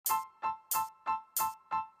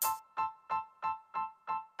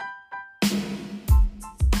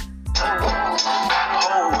I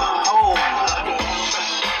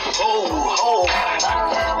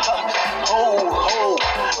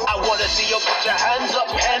wanna see you put your hands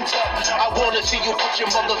up, hands up. I wanna see you put your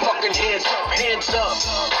motherfucking hands up, hands up.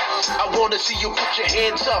 I wanna see you put your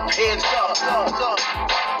hands up, hands up.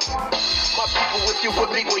 My people, if you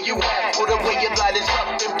with me where you at, put away your lighters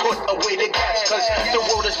up and put away the gas. Cause the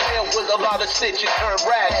world is filled with a lot of snitches turn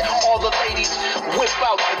rats. All the ladies whip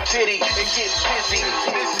out the titty and get busy.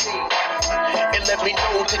 And let me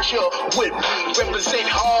know that you're with me. Represent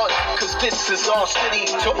hard, cause this is our city.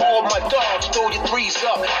 To all my dogs, throw your threes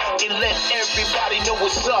up and let everybody know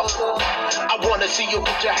what's up. I wanna see you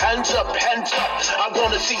put your hands up, hands up. I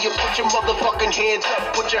wanna see you put your motherfucking hands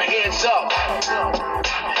up, put your hands up.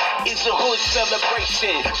 It's a hood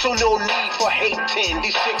celebration, so no need for hating.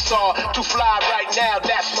 These chicks are too fly right now,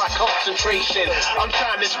 that's my concentration. I'm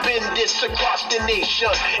trying to spin this across the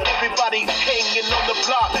nation. Everybody hanging on the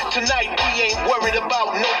block. Tonight we ain't worried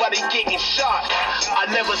about nobody getting shot. I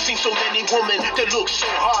never seen so many women that look so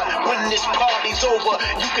hot. When this party's over,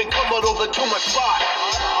 you can come on over to my spot.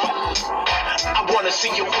 I wanna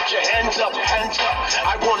see you put your hands up, hands up.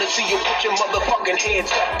 I wanna see you put your motherfucking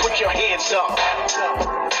hands up, put your hands up.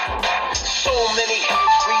 So many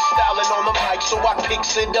hands freestyling on the mic, so I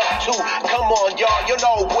picks it up too. Come on, y'all, you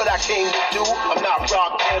know what I came to do. I'm not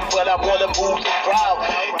rockin', but I wanna move the crowd.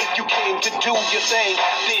 If you came to do your thing,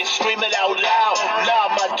 then scream it out loud.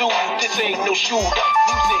 Nah, my dude, this ain't no shoot up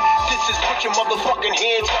music. This is put your motherfucking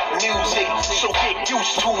hands up music. So get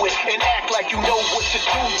used to it and act like you know what to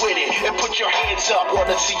do with it. And put your hands up.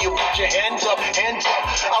 Wanna see you put your hands up, hands up.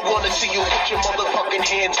 I wanna see you put your motherfucking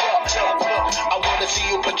hands up. I wanna see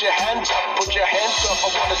you put your hands up, put your hands up. I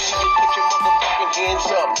wanna see you put your motherfucking hands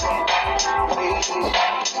up.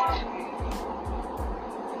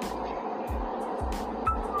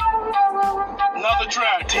 Another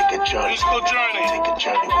track. Take a journey. Musical journey. Take a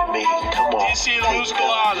journey with me. Come on. DC, the musical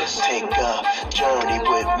artist. Take a journey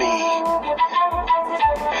with me.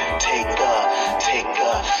 Take a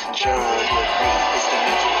journey with me. It's the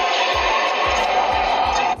musical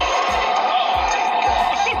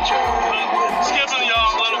journey with me. Skipping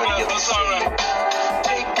y'all a little bit. That's all right.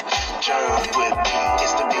 Take a journey with me.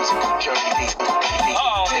 It's the musical journey.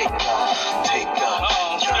 Take a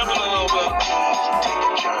skipping a little bit. Take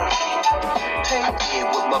a journey. I did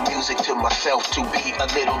with my music to myself to be a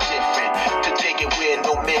little different, to take it where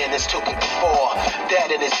no man has took it before. That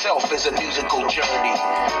in itself is a musical journey.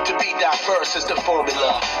 To be diverse is the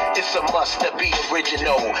formula. It's a must to be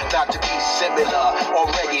original, not to be similar or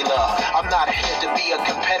regular. I'm not here to be a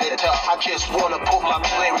competitor. I just wanna put my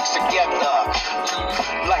lyrics together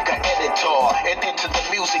like an editor and enter the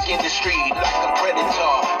music industry like a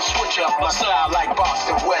predator. Switch up my style like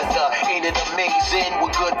Boston weather. Ain't it amazing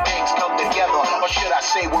when good things come together? Or should I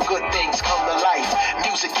say when good things come to life?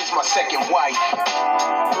 Music is my second wife.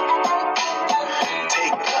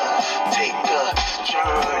 Take a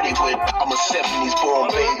journey with. I'm a 70s born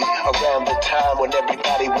baby, around the time when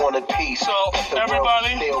everybody wanted peace. So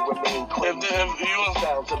everybody,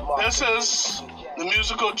 this is the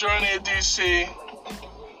musical journey of DC.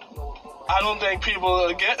 I don't think people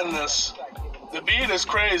are getting this. The beat is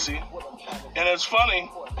crazy, and it's funny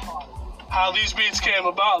how these beats came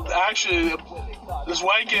about. Actually, this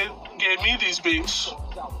white kid gave me these beats,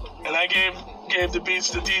 and I gave the beats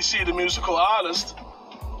to DC, the musical artist,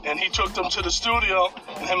 and he took them to the studio,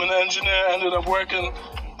 and him and the engineer ended up working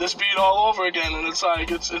this beat all over again, and it's like,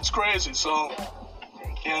 it's crazy. So,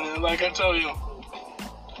 and like I tell you,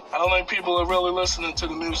 I don't think people are really listening to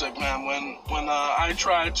the music, man. When I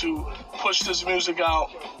try to push this music out,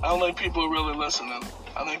 I don't think people are really listening.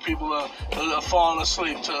 I think people are falling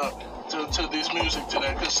asleep to these music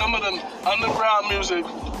today, because some of them underground music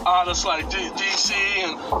artists like DC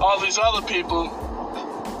and all these other people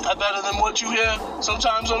are better than what you hear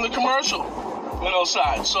sometimes on the commercial,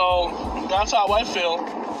 side. So that's how I feel.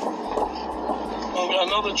 We got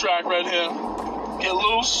another track right here. Get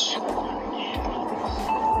loose.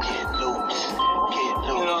 Get loose.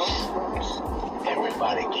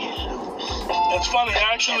 Everybody get loose. It's funny,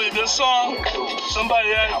 actually, this song, me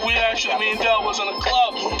and Del was in a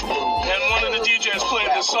club, and one of the DJs played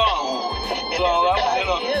this song. So,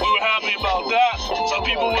 we were happy about that. Some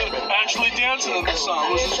people were actually dancing to this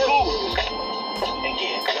song, which is cool.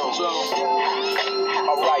 So,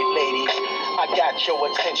 all right, ladies, I got your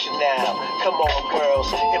attention now. Come on,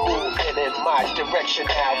 girls, and move in my direction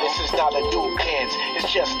now. This is not a new dance,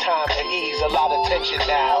 it's just time to ease a lot of tension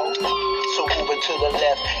now. So move it to the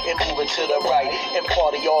left and move it to the right, and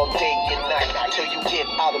party all day and night till you get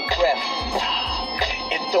out of breath.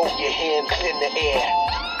 And throw your hands in the air.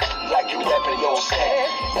 like you rapping your set.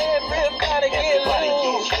 Everybody get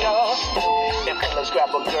loose, y'all. And fellas grab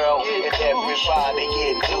a girl, and everybody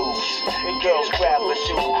get loose. And girls grab a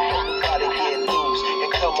dude, everybody get loose.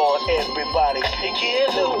 And come on, everybody, and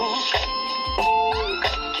get loose.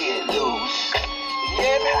 Get loose.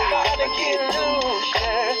 Everybody get loose,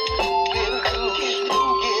 yeah. Get loose, get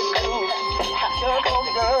loose, get loose. Come on,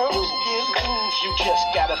 girls, get loose. You just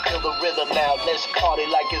gotta feel the rhythm now. Let's party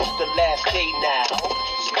like it's the last day now.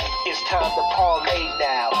 It's time to parlay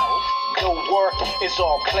now. No work, it's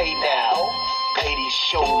all play now. Ladies,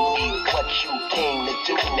 show me what you came to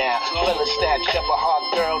do now. Fellas, snatch up a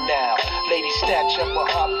hot girl now. Ladies, snatch up a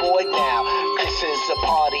hot boy now. This is a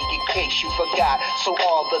party in case you forgot. So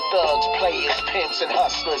all the thugs, players, pimps, and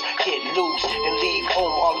hustlers get loose and leave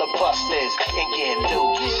home on the buses and get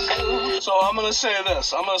loose. So I'm gonna say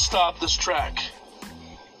this. I'm gonna stop this track.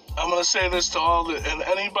 I'm gonna say this to and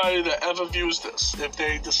anybody that ever views this, if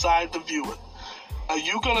they decide to view it. Are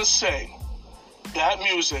you gonna say that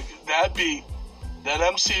music, that beat, that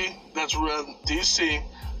MC, that's DC,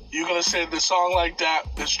 you're gonna say the song like that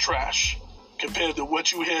is trash compared to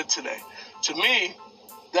what you hear today? To me,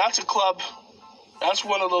 that's a club. That's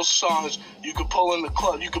one of those songs you could pull in the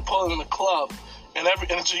club. You could pull it in the club, and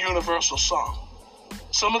it's a universal song.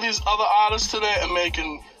 Some of these other artists today are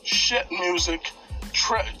making shit music,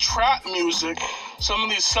 trap music. Some of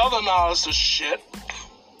these southern artists are shit.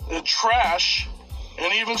 They're trash.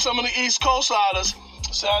 And even some of the East Coast artists,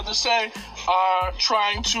 sad to say, are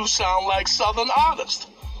trying to sound like southern artists.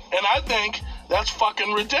 And I think that's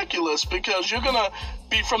fucking ridiculous, because you're going to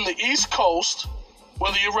be from the East Coast,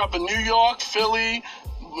 whether you're up in New York, Philly,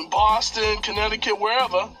 Boston, Connecticut,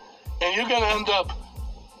 wherever, and you're going to end up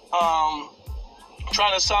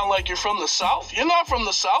trying to sound like you're from the South. You're not from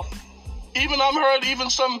the South. I've heard even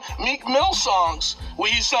some Meek Mill songs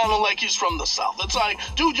where he's sounding like he's from the South. It's like,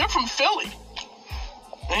 dude, you're from Philly.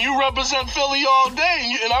 And you represent Philly all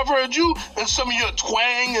day, and I've heard you and some of your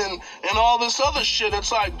twang and all this other shit.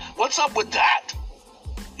 It's like, what's up with that?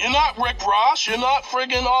 You're not Rick Ross. You're not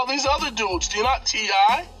friggin' all these other dudes. You're not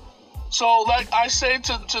T.I. So, like I say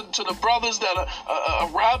to the brothers that are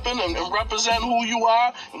rapping and represent who you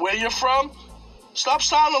are and where you're from, stop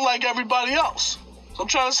sounding like everybody else. I'm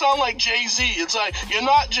trying to sound like Jay-Z. It's like, you're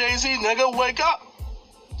not Jay-Z, nigga, wake up.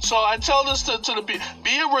 So I tell this to the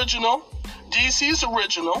be original. DC's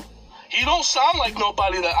original. He don't sound like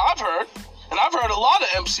nobody that I've heard. And I've heard a lot of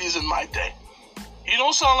MCs in my day. He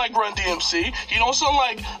don't sound like Run DMC. He don't sound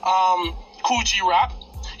like Kool G Rap.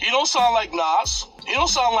 He don't sound like Nas. He don't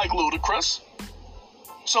sound like Ludacris.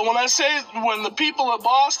 So when the people of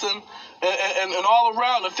Boston and all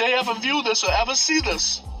around, if they ever view this or ever see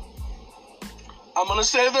this, I'm going to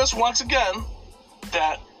say this once again,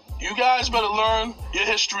 that you guys better learn your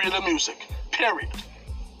history of the music, period.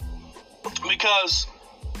 Because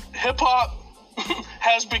hip-hop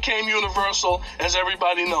has become universal, as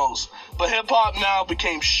everybody knows. But hip-hop now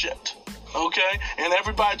became shit, okay? And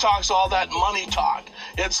everybody talks all that money talk.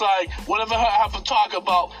 It's like, whatever I have to talk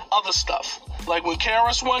about other stuff. Like when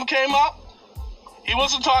KRS-One came out, he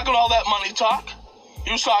wasn't talking all that money talk.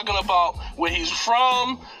 He was talking about where he's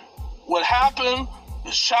from, what happened,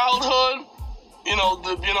 his childhood,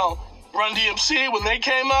 Run DMC, when they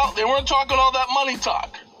came out, they weren't talking all that money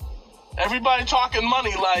talk. Everybody talking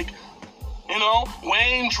money like,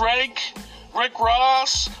 Wayne, Drake, Rick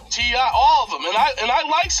Ross, T.I., all of them. And I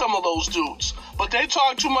like some of those dudes, but they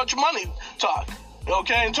talk too much money talk,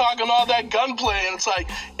 okay? And talking all that gunplay, and it's like,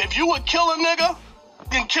 if you would kill a nigga,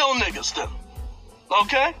 then kill niggas then,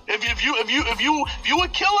 okay? If you a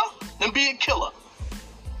killer, then be a killer.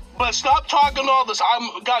 But stop talking all this.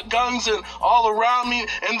 I got guns and all around me,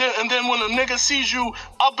 and then when a nigga sees you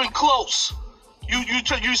up and close,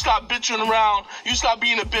 you stop bitching around. You stop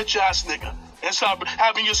being a bitch ass nigga and stop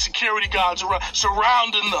having your security guards around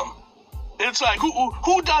surrounding them. It's like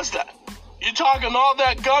who does that? You're talking all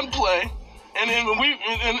that gunplay, and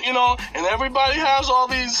everybody has all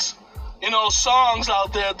these songs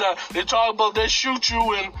out there that they talk about. They shoot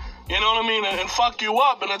you and and fuck you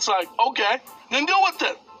up, and it's like, okay, then do it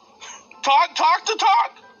then. Talk to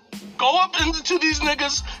talk. Go up into these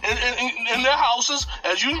niggas in their houses,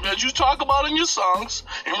 as you talk about in your songs,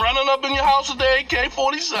 and running up in your house with the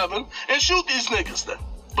AK-47 and shoot these niggas then.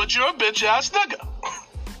 But you're a bitch ass nigga.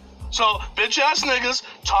 So bitch ass niggas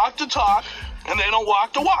talk to talk, and they don't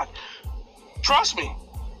walk to walk. Trust me.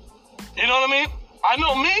 You know what I mean? I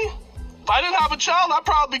know me. If I didn't have a child, I'd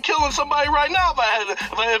probably be killing somebody right now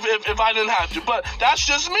if I didn't have to. But that's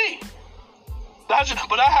just me.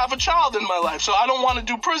 But I have a child in my life, so I don't want to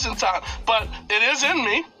do prison time. But it is in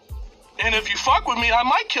me. And if you fuck with me, I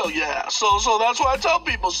might kill your ass. So that's what I tell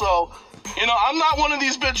people. So, you know, I'm not one of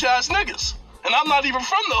these bitch ass niggas. And I'm not even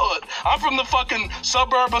from the hood. I'm from the fucking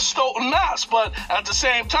suburb of Stoughton, Mass. But at the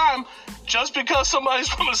same time, just because somebody's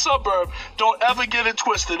from a suburb, don't ever get it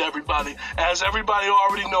twisted, everybody. As everybody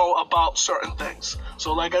already know about certain things.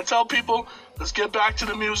 So like I tell people, let's get back to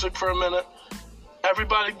the music for a minute.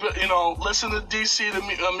 Everybody, you know, listen to DC,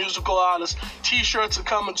 the musical artist. T-shirts are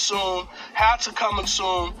coming soon. Hats are coming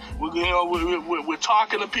soon. We're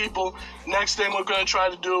talking to people. Next thing we're going to try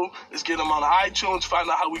to do is get him on iTunes, find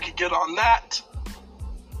out how we can get on that,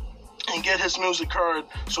 and get his music heard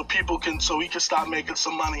so he can start making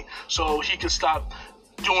some money, so he can start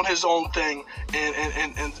doing his own thing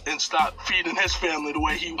and start feeding his family the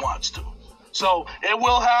way he wants to. So it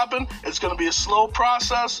will happen. It's going to be a slow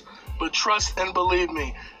process. But trust and believe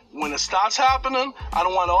me, when it starts happening, I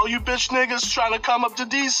don't want all you bitch niggas trying to come up to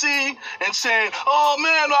DC and saying, oh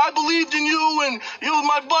man, I believed in you and you was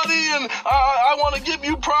my buddy and I want to give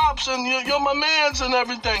you props and you're my mans and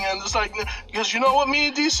everything. And it's like, because you know what me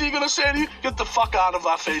and DC gonna say to you? Get the fuck out of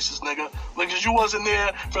our faces, nigga. Because you wasn't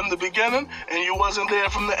there from the beginning and you wasn't there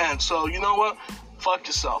from the end. So you know what? Fuck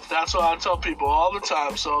yourself. That's what I tell people all the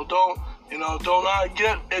time. So don't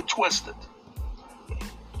get it twisted.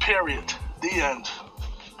 Period. The end.